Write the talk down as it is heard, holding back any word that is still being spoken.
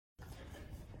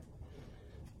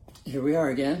Here we are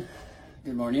again.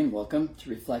 Good morning. Welcome to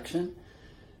Reflection.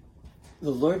 The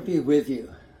Lord be with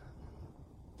you.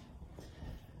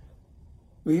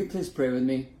 Will you please pray with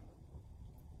me?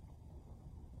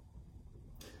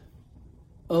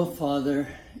 Oh, Father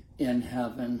in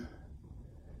heaven,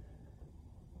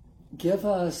 give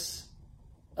us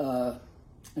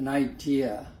an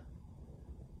idea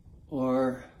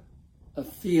or a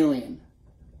feeling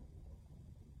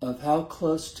of how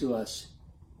close to us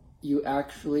you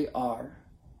actually are.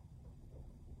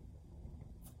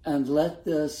 And let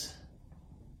this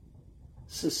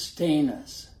sustain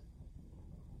us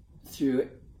through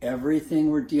everything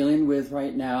we're dealing with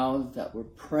right now, that we're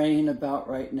praying about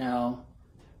right now,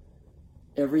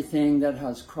 everything that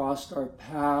has crossed our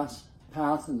path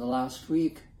in the last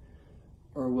week,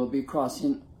 or will be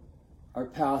crossing our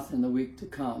path in the week to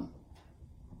come.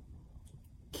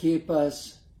 Keep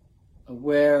us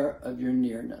aware of your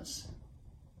nearness.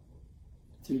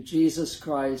 Through Jesus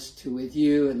Christ, who with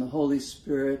you and the Holy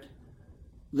Spirit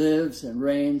lives and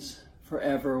reigns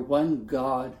forever, one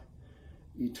God,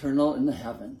 eternal in the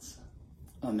heavens.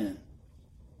 Amen.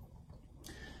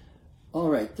 All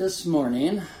right, this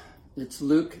morning, it's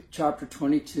Luke chapter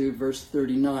 22, verse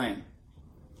 39.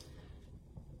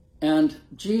 And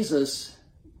Jesus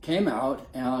came out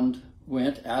and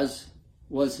went, as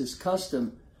was his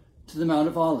custom, to the Mount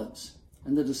of Olives,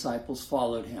 and the disciples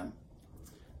followed him.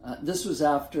 This was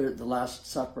after the Last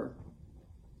Supper.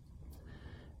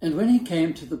 And when he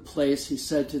came to the place, he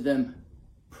said to them,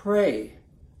 "Pray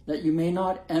that you may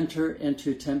not enter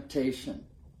into temptation."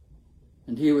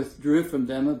 And he withdrew from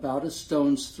them about a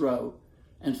stone's throw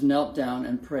and knelt down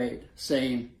and prayed,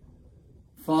 saying,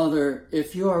 "Father,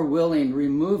 if you are willing,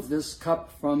 remove this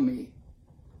cup from me.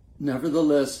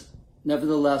 Nevertheless,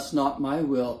 not my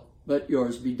will, but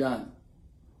yours be done."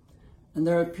 And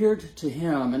there appeared to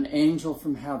him an angel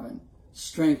from heaven,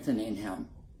 strengthening him.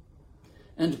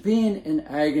 And being in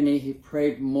agony, he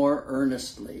prayed more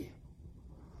earnestly.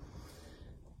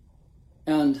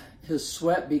 And his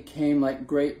sweat became like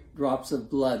great drops of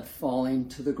blood falling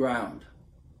to the ground.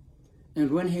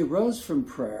 And when he rose from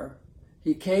prayer,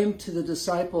 he came to the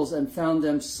disciples and found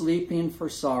them sleeping for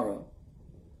sorrow.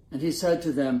 And he said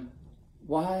to them,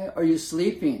 "Why are you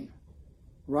sleeping?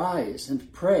 Rise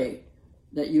and pray,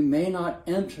 that you may not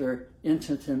enter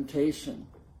into temptation."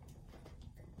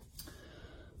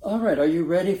 All right, are you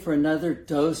ready for another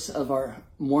dose of our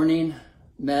morning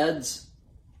meds?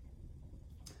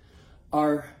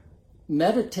 Our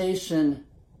medication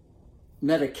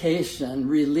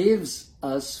relieves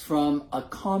us from a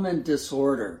common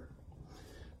disorder,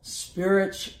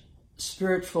 spiritual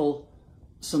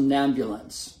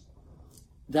somnambulance,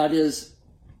 that is,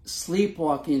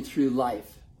 sleepwalking through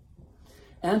life.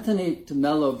 Anthony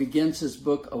DeMello begins his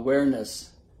book Awareness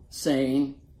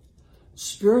saying,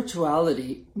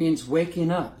 "Spirituality means waking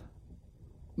up.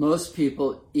 Most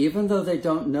people, even though they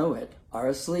don't know it, are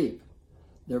asleep.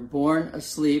 They're born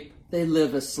asleep, they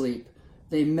live asleep,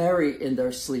 they marry in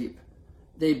their sleep,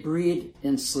 they breed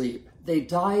in sleep, they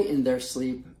die in their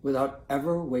sleep without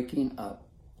ever waking up.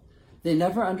 They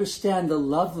never understand the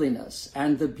loveliness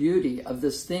and the beauty of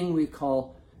this thing we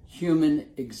call human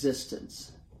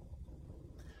existence."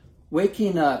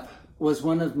 Waking up was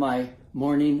one of my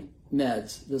morning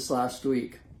meds this last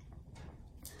week.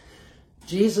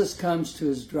 Jesus comes to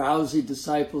his drowsy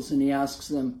disciples and he asks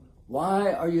them,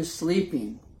 "Why are you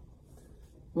sleeping?"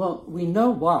 Well, we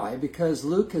know why, because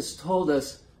Luke has told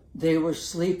us they were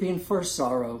sleeping for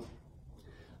sorrow.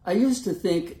 I used to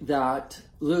think that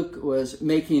Luke was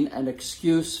making an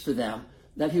excuse for them,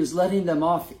 that he was letting them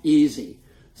off easy,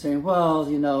 saying, well,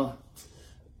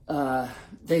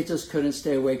 they just couldn't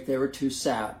stay awake. They were too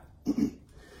sad.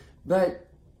 But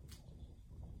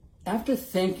after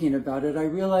thinking about it, I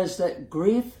realized that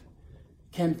grief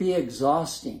can be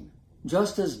exhausting,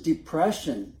 just as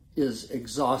depression is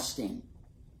exhausting.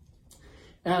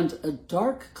 And a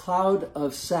dark cloud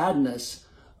of sadness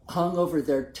hung over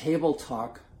their table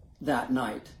talk that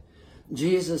night.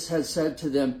 Jesus had said to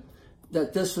them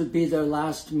that this would be their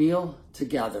last meal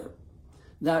together,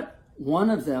 that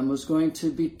one of them was going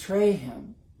to betray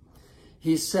him.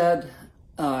 He said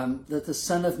that the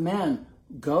Son of Man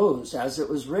goes as it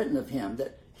was written of him,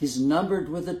 that he's numbered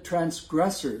with the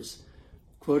transgressors,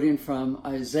 quoting from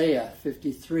Isaiah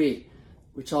 53,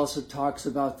 which also talks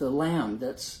about the lamb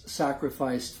that's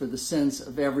sacrificed for the sins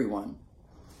of everyone.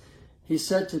 He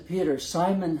said to Peter,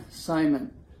 "Simon,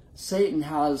 Simon, Satan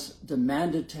has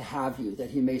demanded to have you, that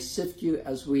he may sift you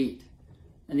as wheat."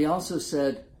 And he also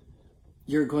said,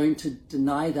 "You're going to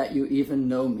deny that you even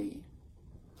know me."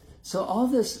 So all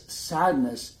this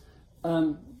sadness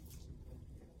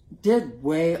did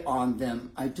weigh on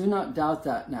them. I do not doubt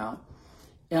that now.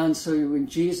 And so when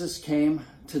Jesus came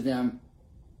to them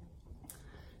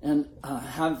and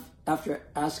after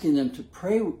asking them to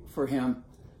pray for him,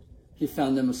 he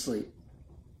found them asleep.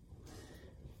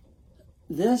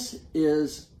 This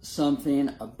is something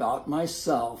about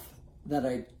myself that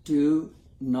I do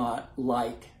not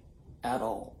like at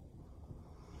all.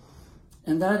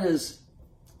 And that is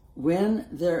when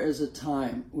there is a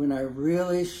time when I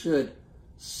really should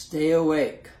stay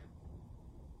awake,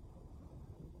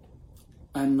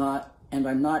 I'm not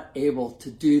able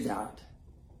to do that.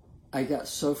 I got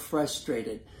so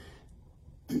frustrated.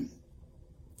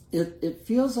 It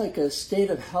feels like a state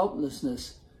of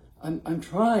helplessness. I'm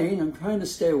trying to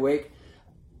stay awake.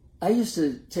 I used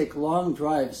to take long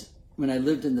drives when I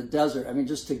lived in the desert. I mean,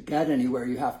 just to get anywhere,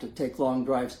 you have to take long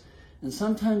drives. And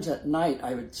sometimes at night,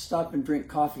 I would stop and drink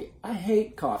coffee. I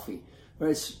hate coffee, but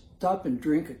I stop and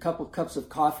drink a couple cups of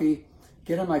coffee,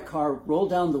 get in my car, roll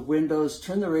down the windows,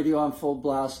 turn the radio on full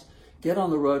blast, get on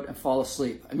the road, and fall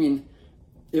asleep. I mean,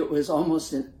 it was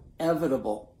almost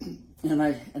inevitable. And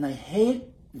I hate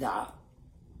that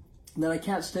I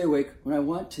can't stay awake when I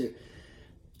want to.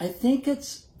 I think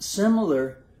it's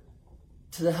similar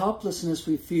to the helplessness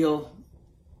we feel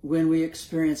when we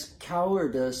experience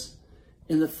cowardice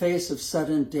in the face of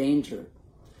sudden danger.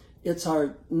 It's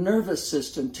our nervous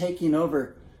system taking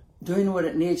over, doing what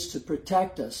it needs to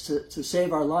protect us, to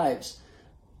save our lives,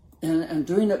 and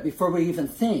doing it before we even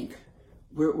think.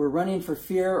 We're running for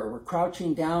fear, or we're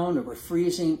crouching down, or we're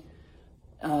freezing,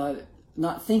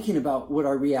 not thinking about what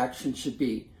our reaction should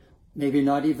be, maybe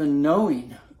not even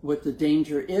knowing what the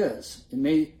danger is. It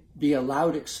may be a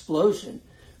loud explosion,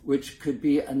 which could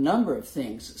be a number of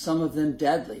things, some of them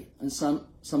deadly and some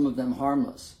of them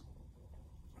harmless.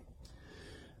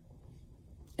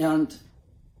 And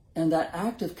that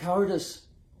act of cowardice,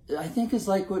 I think, is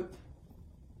like what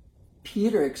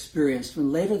Peter experienced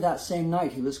when later that same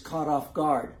night he was caught off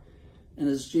guard. And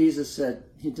as Jesus said,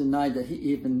 he denied that he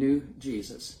even knew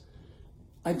Jesus.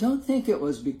 I don't think it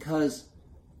was because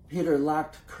Peter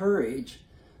lacked courage,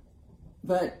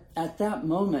 but at that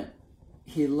moment,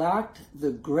 he lacked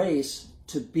the grace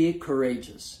to be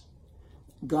courageous.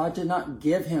 God did not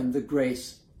give him the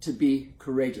grace to be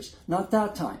courageous. Not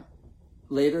that time.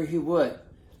 Later he would.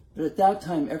 But at that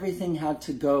time, everything had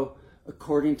to go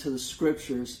according to the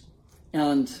scriptures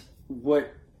and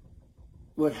what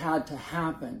had to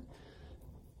happen.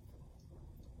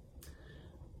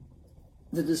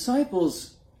 The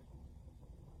disciples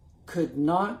could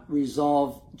not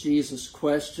resolve Jesus'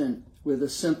 question with a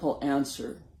simple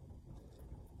answer.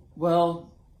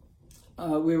 Well,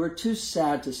 we were too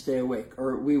sad to stay awake,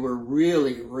 or we were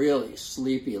really, really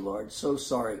sleepy, Lord. So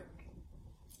sorry.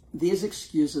 These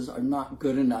excuses are not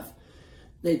good enough.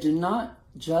 They do not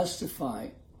justify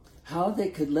how they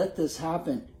could let this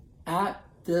happen at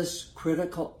this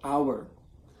critical hour.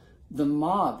 The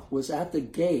mob was at the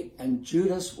gate, and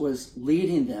Judas was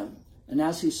leading them. And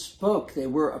as he spoke, they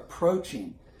were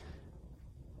approaching.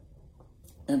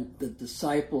 And the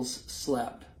disciples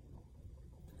slept.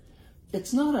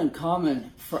 It's not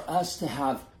uncommon for us to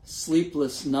have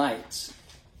sleepless nights.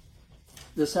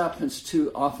 This happens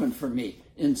too often for me.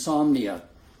 Insomnia.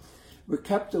 We're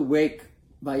kept awake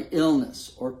by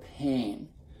illness or pain.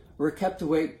 We're kept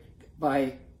awake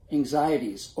by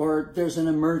anxieties, or there's an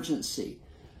emergency.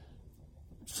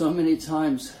 So many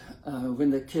times when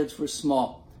the kids were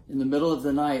small, in the middle of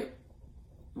the night,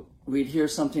 we'd hear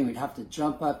something, we'd have to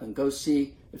jump up and go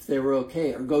see if they were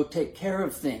okay, or go take care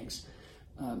of things.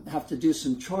 Have to do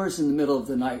some chores in the middle of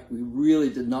the night we really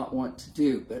did not want to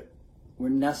do, but were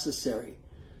necessary.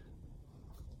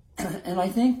 And I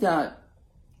think that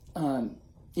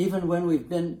even when we've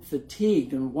been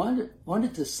fatigued and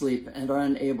wanted to sleep and are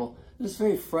unable, it's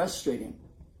very frustrating.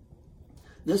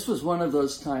 This was one of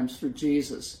those times for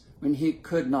Jesus when he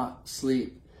could not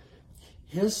sleep.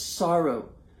 His sorrow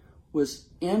was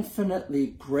infinitely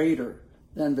greater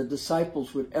than the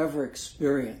disciples would ever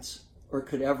experience or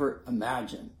could ever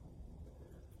imagine.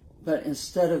 But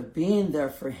instead of being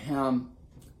there for him,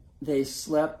 they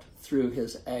slept through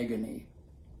his agony.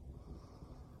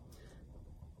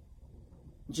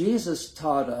 Jesus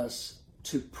taught us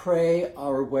to pray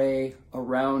our way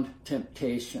around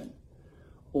temptation,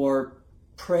 or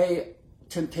pray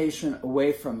temptation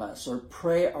away from us, or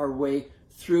pray our way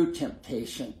through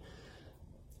temptation.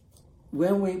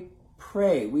 When we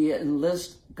pray, we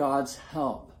enlist God's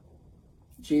help.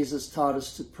 Jesus taught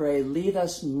us to pray, "Lead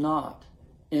us not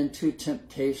into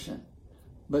temptation,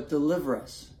 but deliver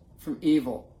us from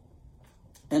evil."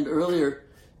 And earlier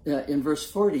in verse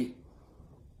 40,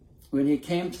 when he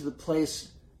came to the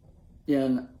place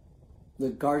in the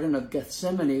Garden of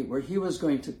Gethsemane, where he was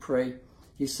going to pray,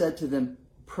 he said to them,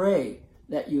 "Pray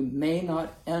that you may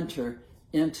not enter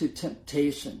into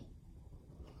temptation."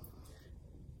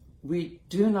 We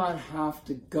do not have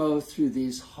to go through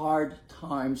these hard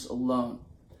times alone.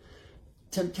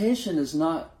 Temptation is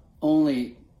not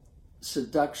only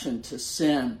seduction to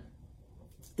sin,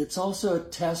 it's also a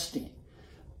testing,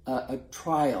 a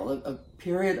trial, a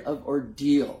period of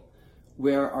ordeal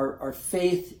where our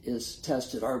faith is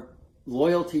tested, our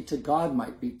loyalty to God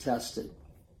might be tested,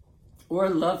 or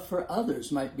love for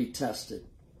others might be tested.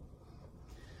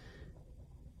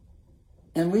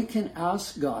 And we can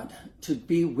ask God to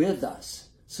be with us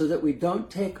so that we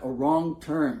don't take a wrong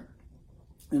turn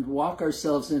and walk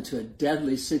ourselves into a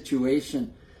deadly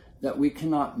situation that we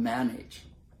cannot manage.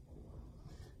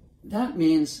 That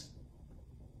means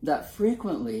that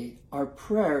frequently our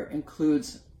prayer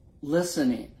includes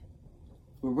listening,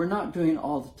 where we're not doing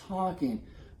all the talking,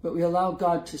 but we allow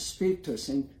God to speak to us.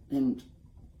 And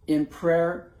in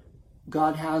prayer,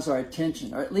 God has our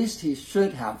attention, or at least he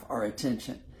should have our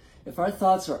attention. If our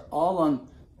thoughts are all on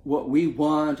what we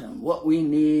want and what we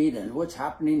need and what's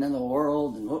happening in the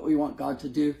world and what we want God to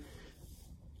do,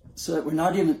 so that we're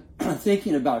not even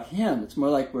thinking about him, it's more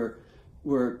like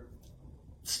we're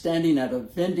standing at a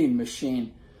vending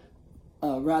machine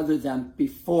rather than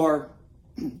before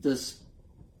this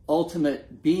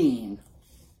ultimate being.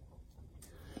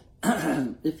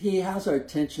 If he has our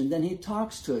attention, then he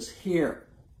talks to us here,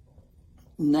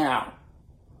 now.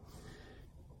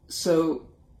 So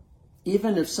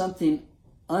even if something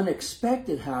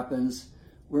unexpected happens,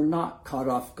 we're not caught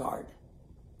off guard.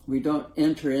 We don't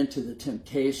enter into the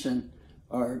temptation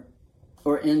or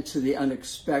into the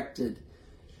unexpected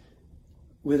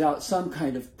without some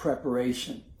kind of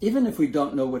preparation. Even if we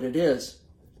don't know what it is,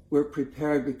 we're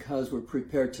prepared because we're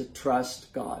prepared to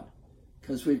trust God,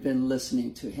 because we've been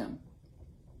listening to him.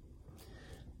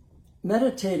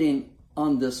 Meditating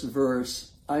on this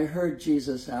verse, I heard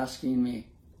Jesus asking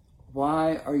me,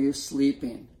 "Why are you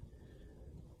sleeping?"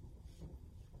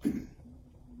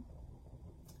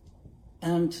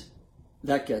 And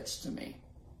that gets to me,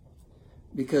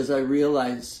 because I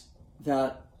realize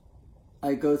that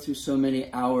I go through so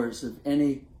many hours of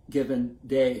any given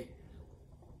day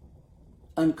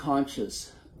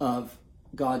unconscious of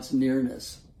God's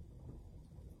nearness.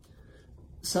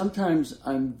 Sometimes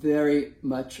I'm very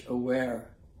much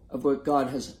aware of what God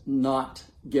has not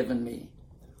given me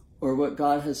or what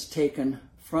God has taken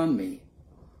from me.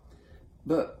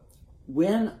 But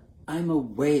when I'm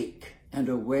awake and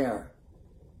aware,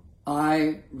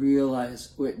 I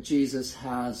realize what Jesus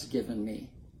has given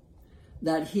me.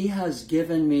 That he has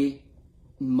given me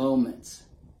moments,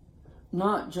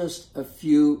 not just a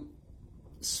few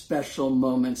special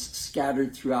moments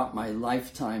scattered throughout my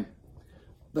lifetime,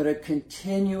 but a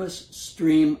continuous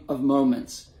stream of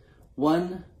moments,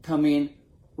 one coming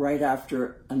right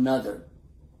after another.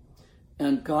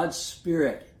 And God's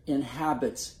Spirit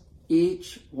inhabits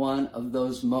each one of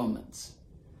those moments.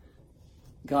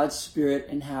 God's Spirit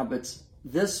inhabits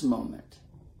this moment,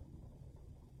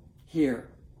 here,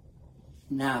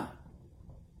 now.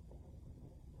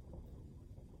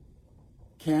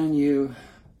 Can you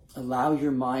allow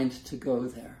your mind to go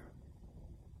there?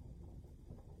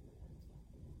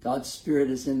 God's Spirit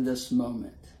is in this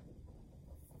moment.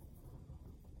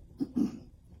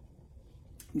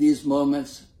 These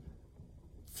moments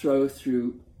throw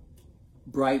through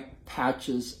bright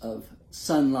patches of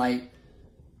sunlight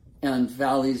and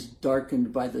valleys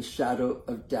darkened by the shadow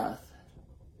of death.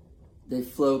 They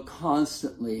flow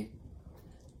constantly,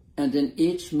 and in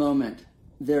each moment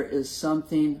there is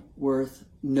something worth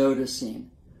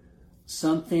noticing,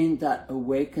 something that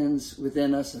awakens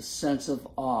within us a sense of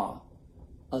awe,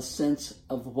 a sense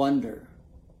of wonder.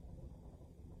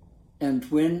 And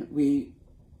when we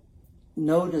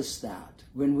notice that,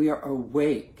 when we are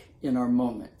awake in our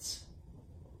moments,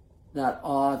 that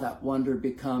awe, that wonder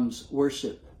becomes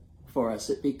worship for us.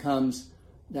 It becomes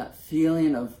that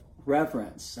feeling of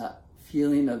reverence, that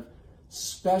feeling of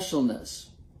specialness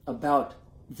about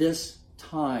this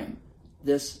time,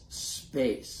 this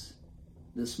space,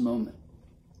 this moment.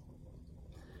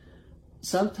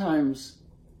 Sometimes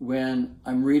when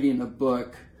I'm reading a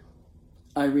book,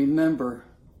 I remember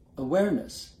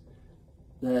awareness,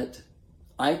 that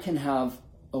I can have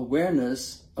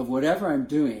awareness of whatever I'm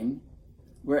doing,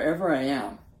 wherever I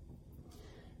am,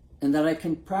 and that I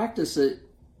can practice it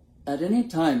at any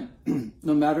time,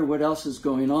 no matter what else is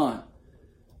going on.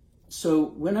 So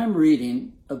when I'm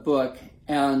reading a book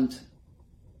and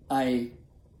I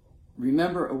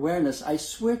remember awareness, I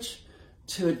switch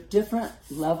to a different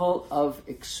level of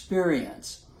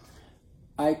experience.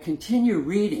 I continue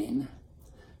reading,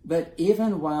 But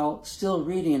even while still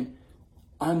reading,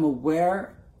 I'm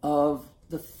aware of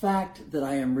the fact that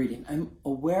I am reading. I'm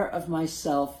aware of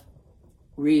myself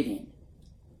reading.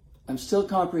 I'm still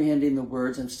comprehending the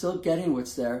words. I'm still getting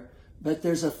what's there, but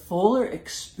there's a fuller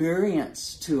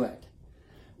experience to it.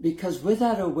 Because with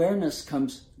that awareness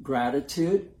comes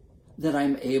gratitude that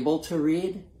I'm able to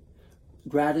read,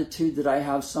 gratitude that I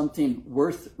have something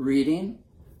worth reading,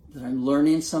 that I'm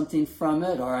learning something from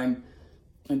it, or I'm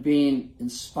being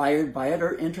inspired by it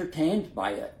or entertained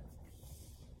by it.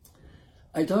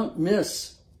 I don't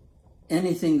miss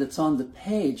anything that's on the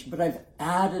page, but I've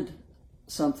added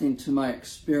something to my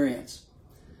experience.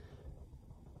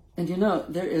 And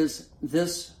there is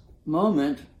this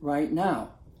moment right now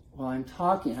while I'm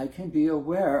talking. I can be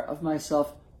aware of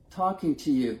myself talking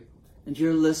to you and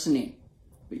you're listening.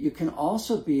 But you can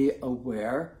also be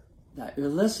aware that you're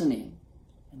listening.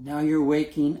 And now you're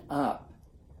waking up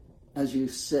as you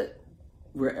sit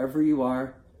wherever you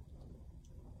are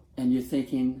and you're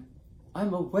thinking,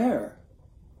 I'm aware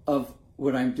of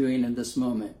what I'm doing in this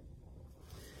moment.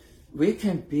 We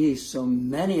can be so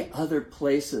many other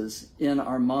places in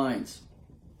our minds.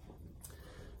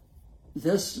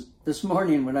 This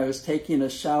morning when I was taking a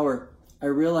shower, I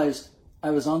realized I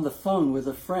was on the phone with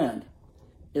a friend.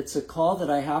 It's a call that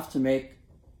I have to make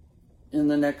in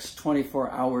the next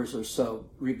 24 hours or so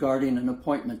regarding an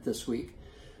appointment this week.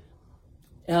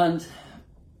 And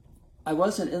I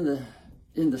wasn't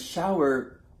in the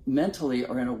shower mentally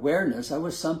or in awareness. I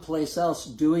was someplace else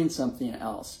doing something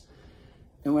else.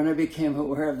 And when I became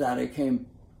aware of that, I came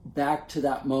back to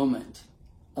that moment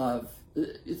of,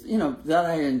 that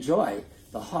I enjoy,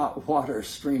 the hot water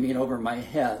streaming over my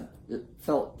head. It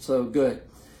felt so good.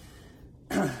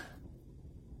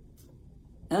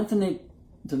 Anthony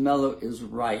DeMello is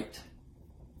right.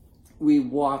 We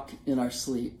walk in our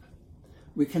sleep.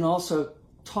 We can also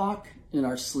talk in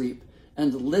our sleep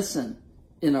and listen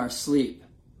in our sleep.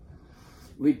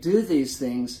 We do these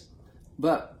things,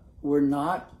 but we're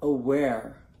not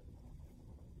aware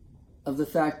of the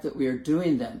fact that we are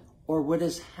doing them or what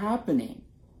is happening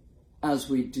as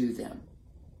we do them,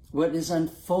 what is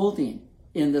unfolding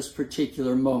in this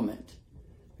particular moment.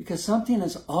 Because something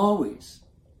is always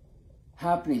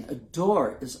happening. A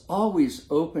door is always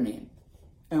opening,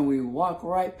 and we walk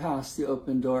right past the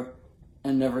open door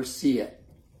and never see it.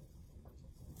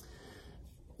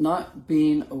 Not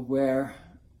being aware,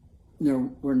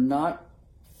 we're not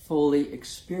fully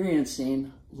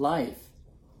experiencing life.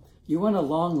 You want a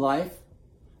long life?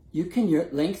 You can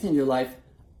lengthen your life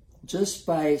just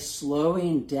by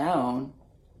slowing down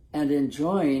and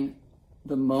enjoying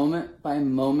the moment by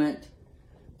moment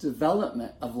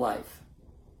development of life.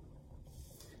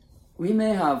 We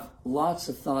may have lots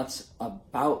of thoughts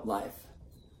about life,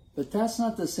 but that's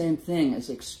not the same thing as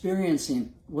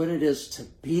experiencing what it is to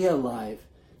be alive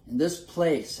in this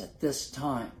place at this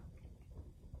time.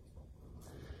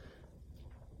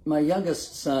 My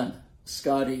youngest son,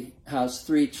 Scotty, has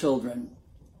 3 children,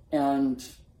 and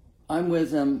I'm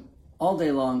with him all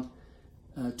day long,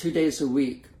 2 days a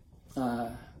week.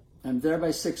 I'm there by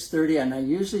 6:30, and I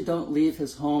usually don't leave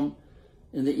his home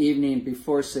in the evening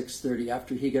before 6:30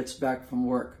 after he gets back from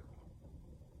work.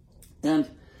 And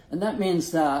that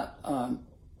means that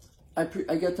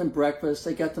I get them breakfast,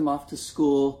 I get them off to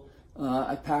school,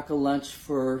 I pack a lunch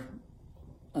for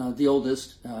the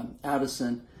oldest,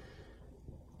 Addison.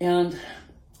 And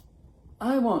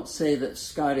I won't say that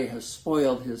Scotty has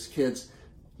spoiled his kids,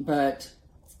 but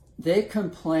they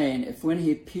complain if when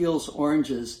he peels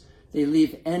oranges, they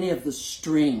leave any of the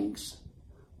strings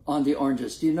on the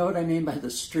oranges. Do you know what I mean by the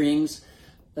strings?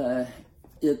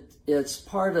 It's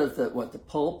part of the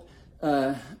pulp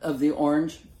of the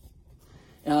orange,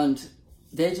 and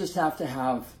they just have to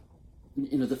have,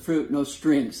 the fruit, no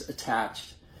strings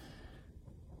attached.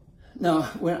 Now,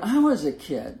 when I was a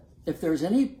kid, if there was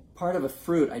any part of a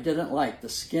fruit I didn't like, the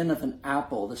skin of an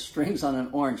apple, the strings on an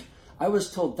orange, I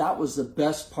was told that was the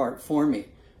best part for me,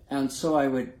 and so I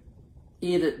would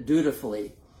eat it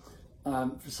dutifully.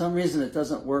 For some reason, it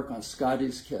doesn't work on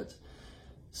Scotty's kids.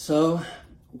 So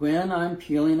when I'm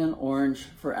peeling an orange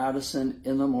for Addison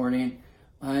in the morning,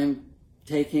 I'm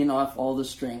taking off all the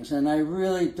strings, and I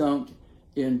really don't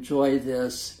enjoy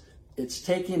this. It's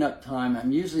taking up time.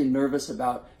 I'm usually nervous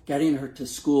about getting her to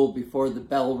school before the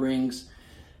bell rings,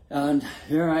 and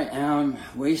here I am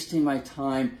wasting my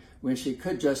time when she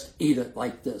could just eat it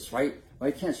like this, right?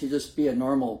 Why can't she just be a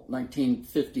normal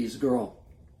 1950s girl?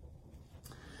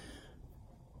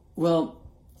 Well,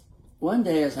 one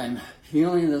day as I'm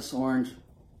peeling this orange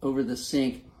over the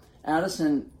sink,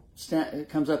 Addison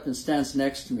comes up and stands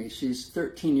next to me. She's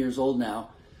 13 years old now.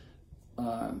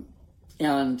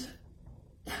 And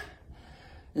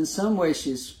in some ways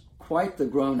she's quite the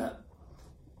grown-up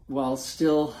while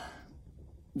still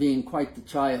being quite the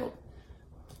child.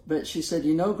 But she said,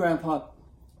 you know, Grandpa,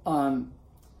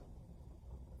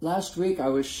 last week I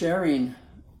was sharing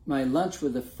my lunch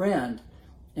with a friend,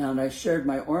 and I shared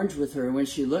my orange with her, and when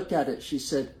she looked at it, she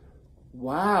said,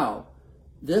 wow,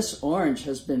 this orange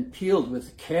has been peeled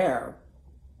with care.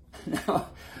 Now,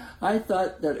 I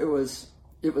thought that it was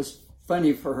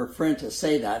funny for her friend to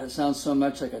say that. It sounds so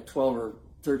much like a 12 or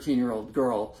 13-year-old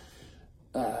girl,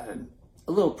 a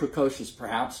little precocious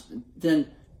perhaps. Then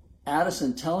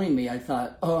Addison telling me, I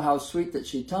thought, oh, how sweet that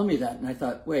she'd tell me that. And I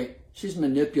thought, wait, she's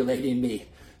manipulating me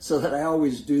so that I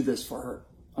always do this for her.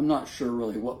 I'm not sure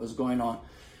really what was going on.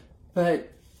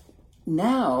 But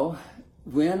now,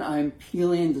 when I'm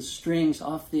peeling the strings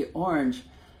off the orange,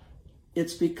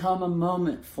 it's become a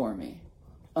moment for me.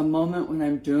 A moment when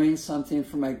I'm doing something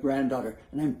for my granddaughter,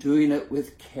 and I'm doing it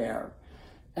with care.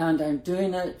 And I'm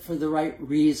doing it for the right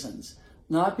reasons.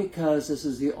 Not because this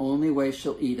is the only way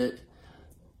she'll eat it,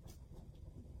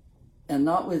 and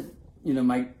not with,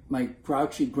 my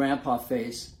grouchy grandpa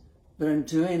face, but I'm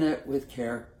doing it with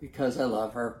care because I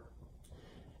love her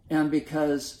and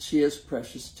because she is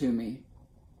precious to me.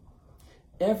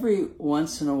 Every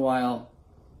once in a while,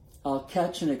 I'll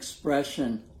catch an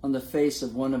expression on the face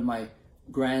of one of my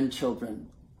grandchildren,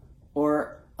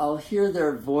 or I'll hear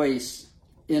their voice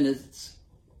in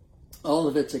all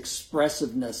of its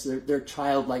expressiveness, their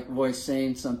childlike voice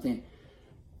saying something,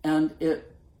 and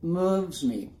it moves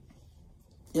me.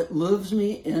 It moves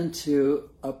me into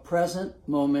a present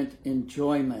moment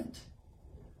enjoyment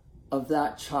of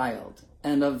that child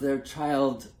and of their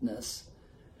childness.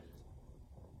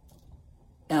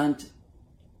 And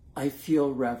I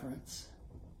feel reverence.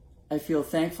 I feel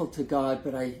thankful to God,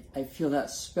 but I feel that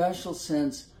special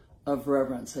sense of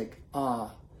reverence, like,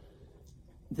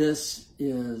 this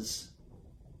is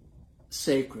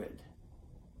sacred.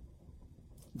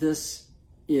 This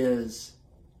is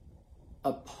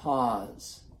a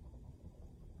pause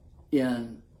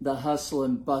in the hustle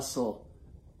and bustle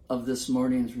of this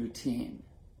morning's routine.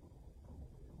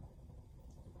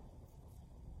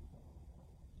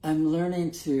 I'm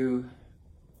learning to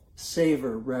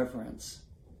savor reverence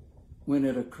when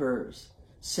it occurs.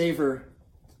 Savor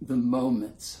the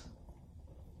moments.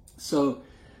 So,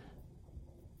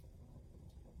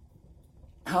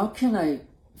 how can I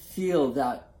feel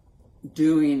that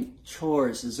doing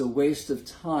chores is a waste of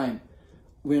time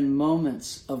when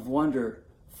moments of wonder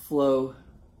flow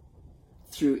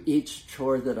through each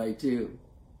chore that I do?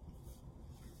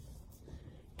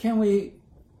 Can we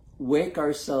wake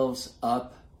ourselves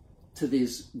up to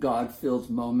these God-filled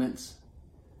moments?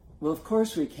 Well, of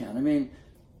course we can. I mean,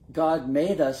 God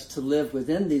made us to live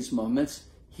within these moments.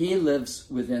 He lives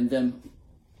within them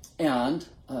and,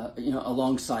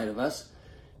 alongside of us.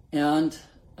 And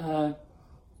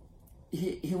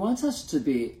he wants us to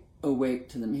be awake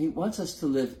to them. He wants us to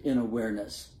live in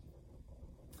awareness.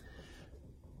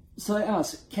 So I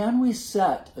ask, can we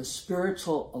set a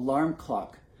spiritual alarm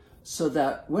clock so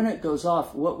that when it goes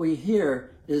off, what we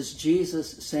hear is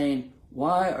Jesus saying,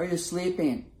 "Why are you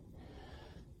sleeping?"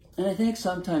 And I think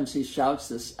sometimes he shouts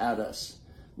this at us.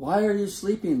 "Why are you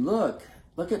sleeping? Look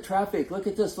at traffic. Look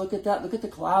at this. Look at that. Look at the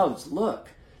clouds. Look,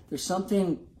 there's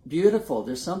something beautiful.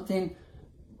 There's something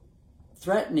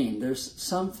threatening. There's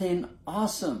something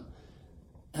awesome.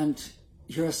 And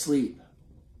you're asleep."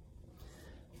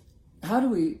 How do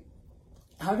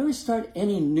we start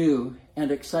any new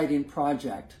and exciting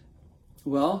project?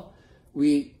 Well,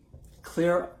 we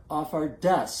clear off our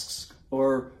desks,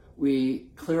 or we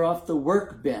clear off the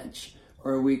workbench,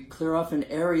 or we clear off an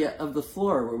area of the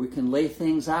floor where we can lay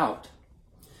things out.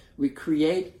 We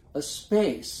create a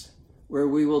space where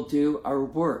we will do our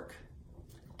work.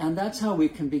 And that's how we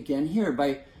can begin here,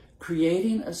 by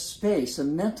creating a space, a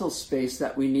mental space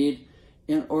that we need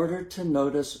in order to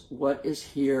notice what is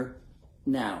here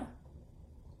now.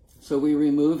 So we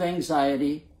remove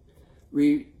anxiety,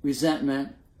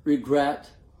 resentment, regret,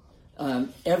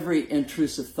 every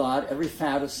intrusive thought, every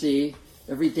fantasy,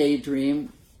 every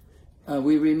daydream.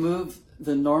 We remove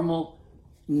the normal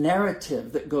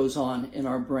narrative that goes on in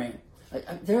our brain.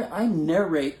 I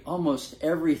narrate almost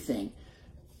everything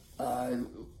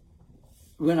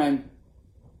when I'm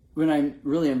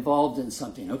really involved in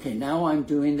something. Okay, now I'm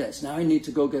doing this. Now I need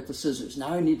to go get the scissors.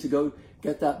 Now I need to go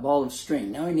get that ball of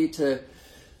string. Now I need to,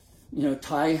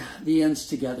 tie the ends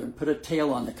together and put a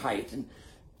tail on the kite. And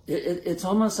it's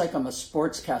almost like I'm a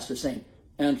sportscaster saying,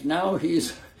 and now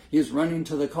he's running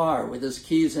to the car with his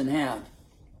keys in hand.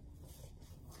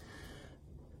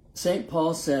 St.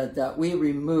 Paul said that we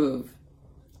remove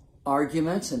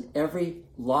arguments and every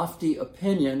lofty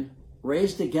opinion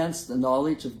raised against the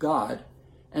knowledge of God,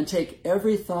 and take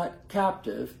every thought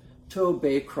captive to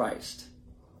obey Christ.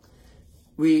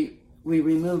 We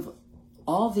remove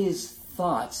all these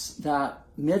thoughts that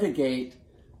mitigate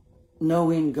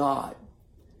knowing God,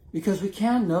 because we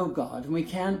can know God, and we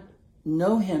can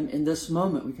know him in this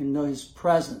moment. We can know his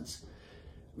presence.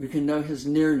 We can know his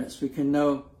nearness. We can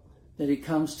know that he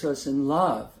comes to us in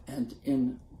love and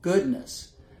in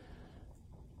goodness.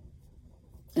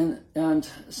 And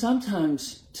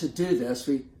sometimes to do this,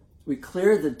 we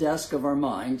clear the desk of our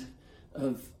mind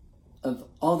of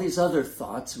all these other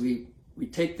thoughts. We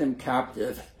take them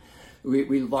captive.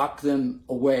 We lock them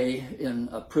away in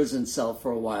a prison cell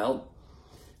for a while.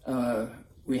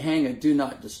 We hang a do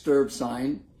not disturb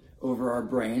sign over our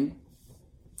brain.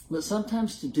 But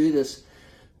sometimes to do this,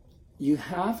 you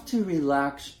have to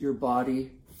relax your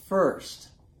body first.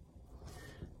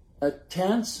 A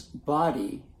tense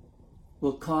body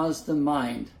will cause the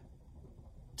mind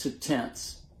to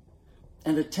tense.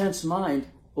 And a tense mind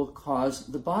will cause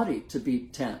the body to be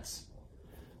tense.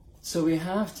 So we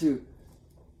have to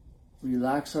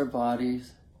relax our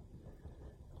bodies.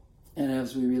 And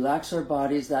as we relax our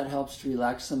bodies, that helps to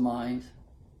relax the mind.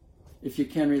 If you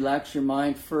can relax your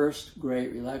mind first,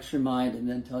 great. Relax your mind and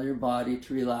then tell your body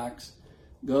to relax.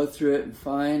 Go through it and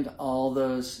find all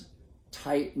those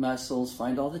tight muscles,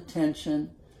 find all the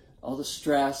tension, all the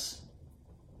stress,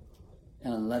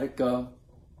 and let it go.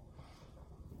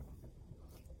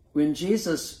 When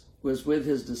Jesus was with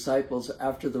his disciples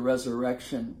after the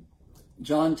resurrection,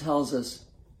 John tells us,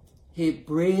 he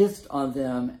breathed on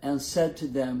them and said to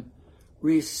them,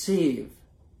 "Receive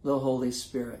the Holy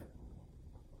Spirit."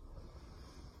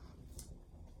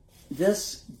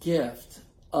 This gift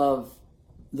of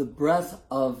the breath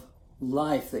of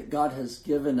life that God has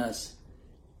given us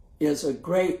is a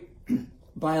great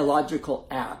biological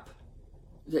app.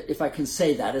 If I can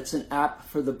say that, it's an app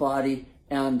for the body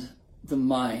and the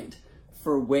mind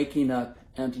for waking up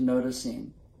and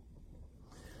noticing.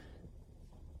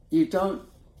 You don't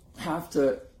have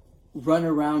to run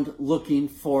around looking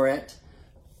for it.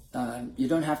 You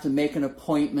don't have to make an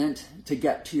appointment to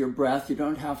get to your breath. You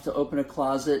don't have to open a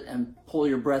closet and pull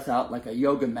your breath out like a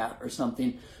yoga mat or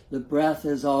something. The breath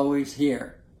is always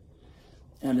here.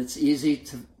 And it's easy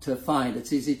to find.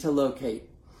 It's easy to locate.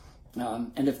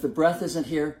 And if the breath isn't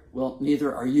here, well,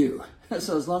 neither are you.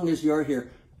 So as long as you're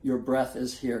here, your breath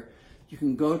is here. You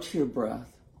can go to your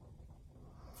breath.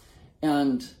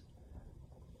 And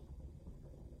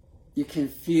you can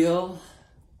feel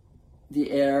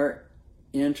the air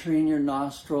entering your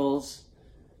nostrils,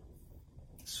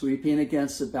 sweeping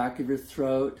against the back of your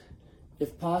throat.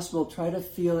 If possible, try to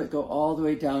feel it go all the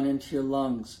way down into your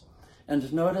lungs.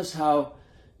 And notice how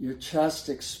your chest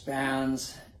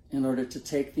expands in order to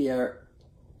take the air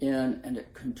in, and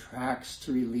it contracts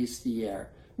to release the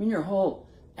air. I mean, your whole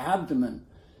abdomen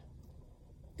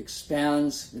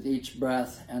expands with each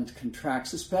breath and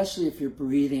contracts, especially if you're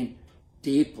breathing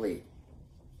deeply.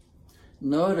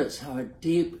 Notice how a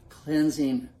deep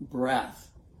cleansing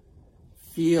breath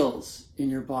feels in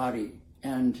your body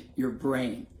and your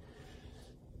brain.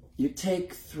 You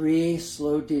take 3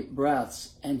 slow, deep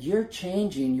breaths, and you're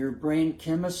changing your brain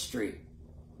chemistry.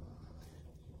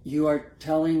 You are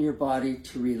telling your body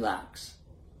to relax.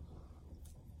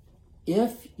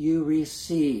 If you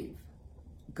receive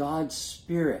God's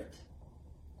Spirit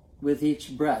with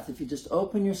each breath, if you just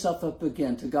open yourself up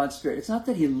again to God's Spirit, it's not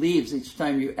that he leaves each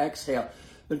time you exhale,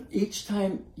 but each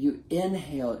time you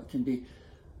inhale, it can be,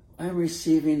 I'm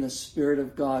receiving the Spirit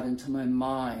of God into my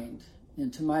mind,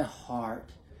 into my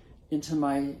heart, into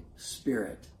my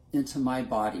spirit, into my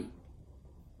body.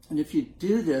 And if you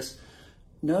do this,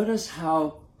 notice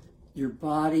how your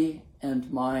body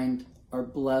and mind are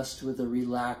blessed with a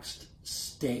relaxed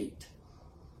state.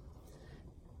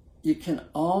 You can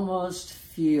almost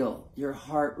feel your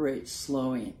heart rate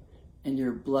slowing and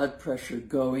your blood pressure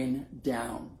going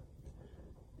down.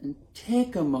 And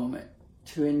take a moment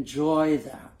to enjoy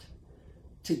that,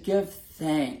 to give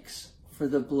thanks for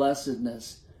the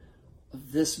blessedness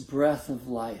of this breath of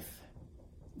life,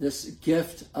 this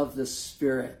gift of the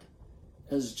Spirit,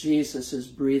 as Jesus is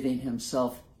breathing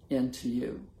himself into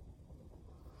you.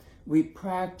 We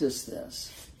practice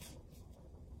this.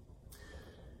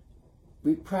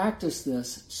 We practice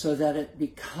this so that it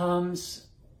becomes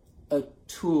a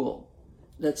tool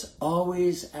that's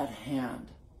always at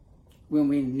hand when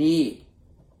we need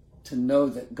to know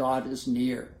that God is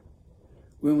near,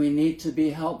 when we need to be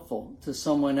helpful to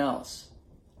someone else,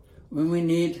 when we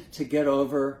need to get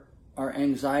over our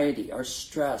anxiety, our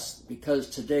stress, because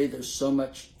today there's so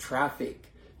much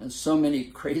traffic and so many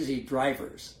crazy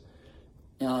drivers.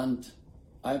 And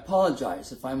I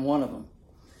apologize if I'm one of them.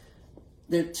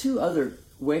 There are two other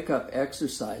wake-up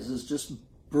exercises, just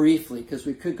briefly, because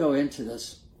we could go into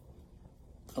this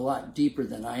a lot deeper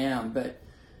than I am, but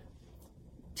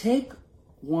take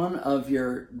one of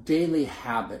your daily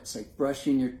habits, like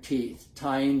brushing your teeth,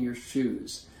 tying your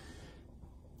shoes,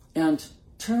 and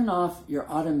turn off your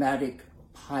automatic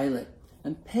pilot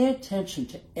and pay attention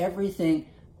to everything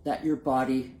that your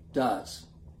body does.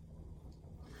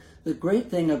 The great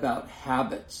thing about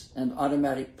habits and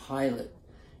automatic pilot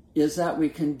is that we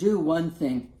can do one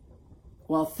thing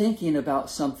while thinking about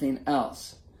something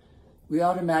else. We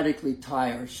automatically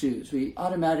tie our shoes. We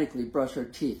automatically brush our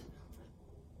teeth.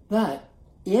 But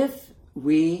if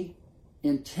we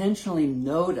intentionally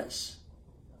notice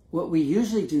what we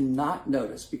usually do not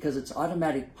notice because it's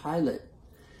automatic pilot,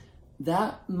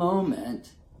 that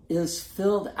moment is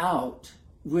filled out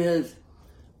with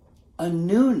a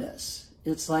newness.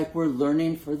 It's like we're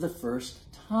learning for the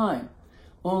first time,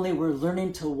 only we're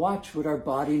learning to watch what our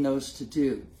body knows to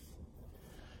do.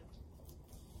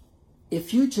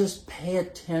 If you just pay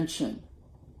attention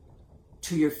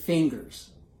to your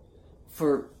fingers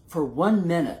for 1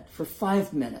 minute, for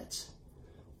 5 minutes,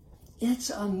 it's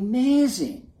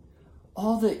amazing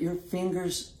all that your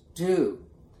fingers do.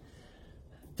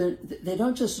 They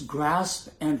don't just grasp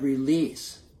and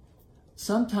release.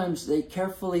 Sometimes they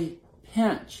carefully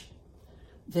pinch.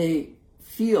 They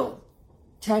feel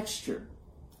texture.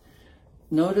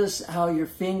 Notice how your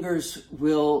fingers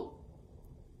will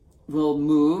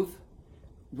move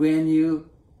when you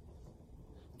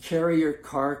carry your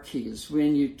car keys,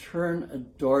 when you turn a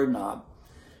doorknob,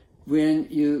 when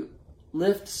you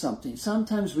lift something.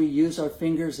 Sometimes we use our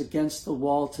fingers against the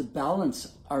wall to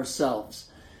balance ourselves.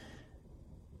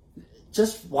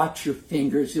 Just watch your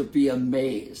fingers, you'll be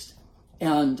amazed.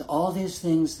 And all these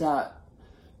things that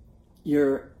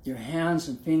your hands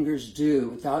and fingers do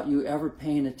without you ever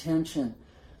paying attention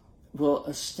will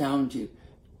astound you.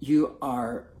 You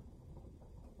are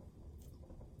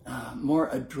more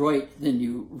adroit than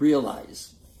you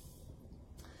realize.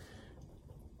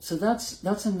 So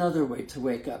that's another way to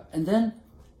wake up. And then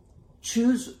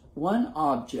choose one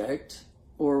object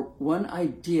or one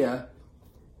idea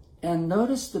and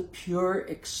notice the pure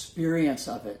experience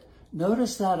of it.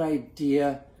 Notice that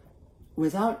idea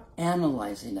without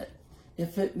analyzing it.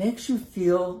 If it makes you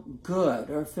feel good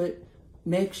or if it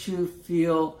makes you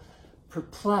feel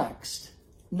perplexed,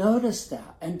 notice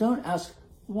that. And don't ask,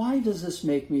 why does this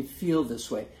make me feel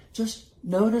this way? Just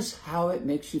notice how it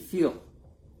makes you feel.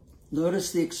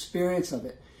 Notice the experience of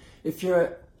it. If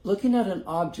you're looking at an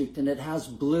object and it has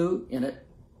blue in it,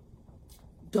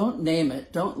 don't name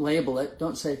it, don't label it,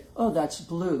 don't say, oh, that's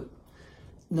blue.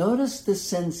 Notice the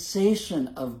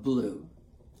sensation of blue,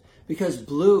 because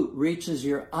blue reaches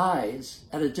your eyes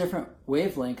at a different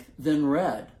wavelength than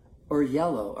red or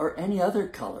yellow or any other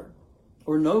color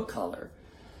or no color.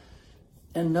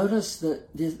 And notice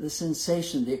the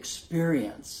sensation, the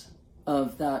experience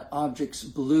of that object's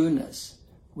blueness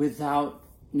without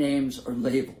names or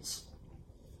labels.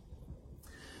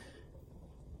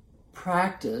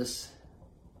 Practice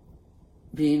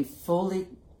being fully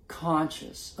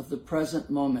conscious of the present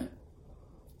moment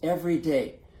every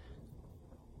day.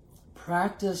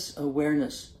 Practice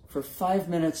awareness for 5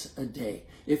 minutes a day.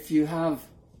 If you have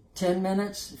 10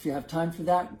 minutes, if you have time for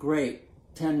that, great.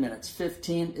 10 minutes.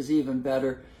 15 is even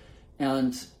better.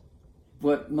 And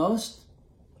what most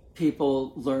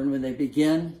people learn when they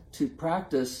begin to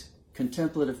practice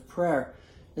contemplative prayer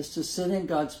is to sit in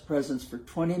God's presence for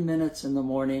 20 minutes in the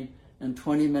morning and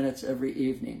 20 minutes every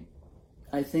evening.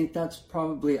 I think that's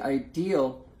probably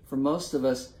ideal for most of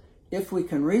us if we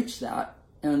can reach that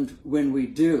and when we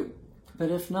do.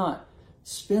 But if not,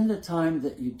 spend the time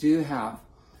that you do have.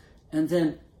 And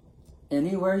then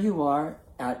anywhere you are,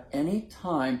 at any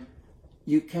time,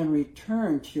 you can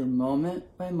return to your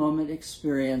moment-by-moment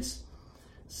experience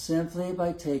simply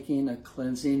by taking a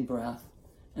cleansing breath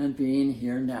and being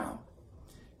here now.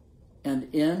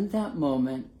 And in that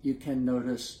moment, you can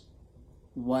notice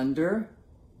wonder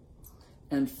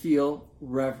and feel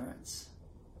reverence.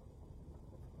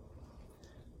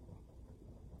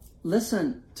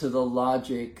 Listen to the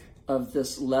logic of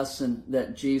this lesson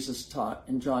that Jesus taught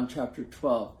in John chapter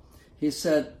 12. He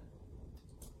said,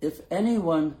 if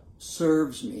anyone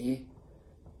serves me,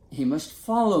 he must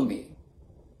follow me.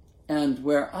 And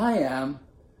where I am,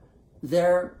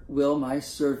 there will my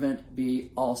servant be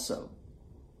also.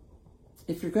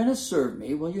 If you're going to serve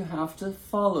me, well, you have to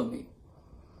follow me.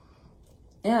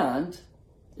 And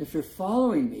if you're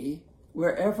following me,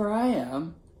 wherever I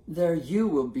am, there you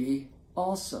will be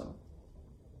also.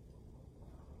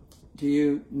 Do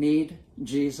you need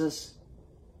Jesus?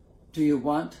 Do you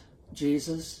want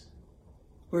Jesus?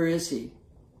 Where is he?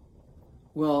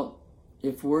 Well,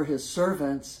 if we're his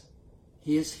servants,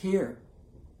 he is here,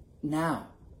 now.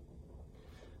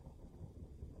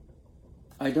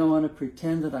 I don't want to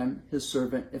pretend that I'm his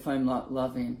servant if I'm not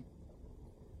loving.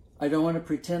 I don't want to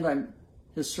pretend I'm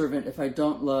his servant if I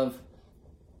don't love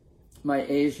my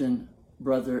Asian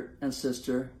brother and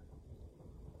sister,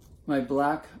 my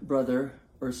black brother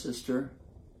or sister,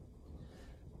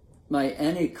 my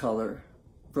any color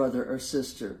brother or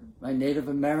sister, my Native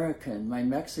American, my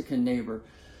Mexican neighbor.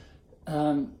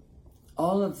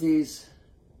 All of these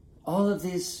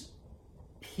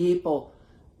people,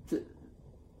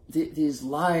 these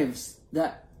lives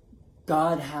that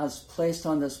God has placed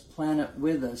on this planet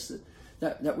with us,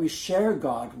 that we share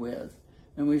God with,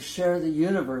 and we share the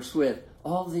universe with,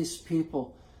 all these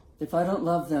people, if I don't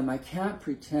love them, I can't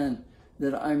pretend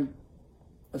that I'm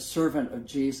a servant of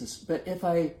Jesus. But if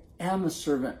I am a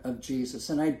servant of Jesus,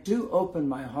 and I do open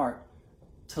my heart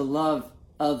to love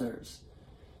others,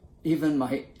 even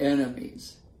my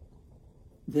enemies,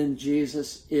 then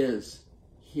Jesus is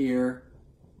here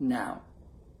now.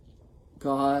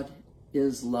 God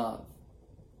is love.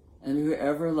 And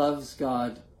whoever loves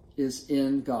God is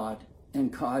in God,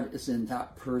 and God is in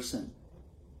that person.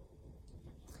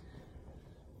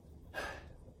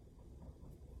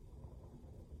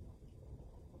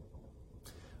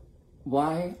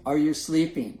 Why are you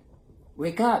sleeping?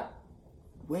 Wake up.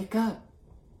 Wake up.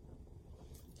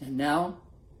 And now,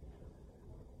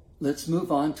 let's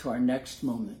move on to our next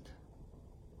moment.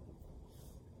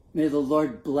 May the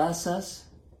Lord bless us,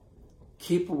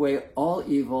 keep away all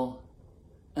evil,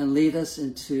 and lead us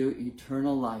into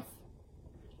eternal life.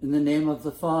 In the name of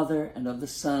the Father, and of the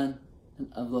Son,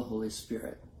 and of the Holy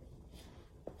Spirit.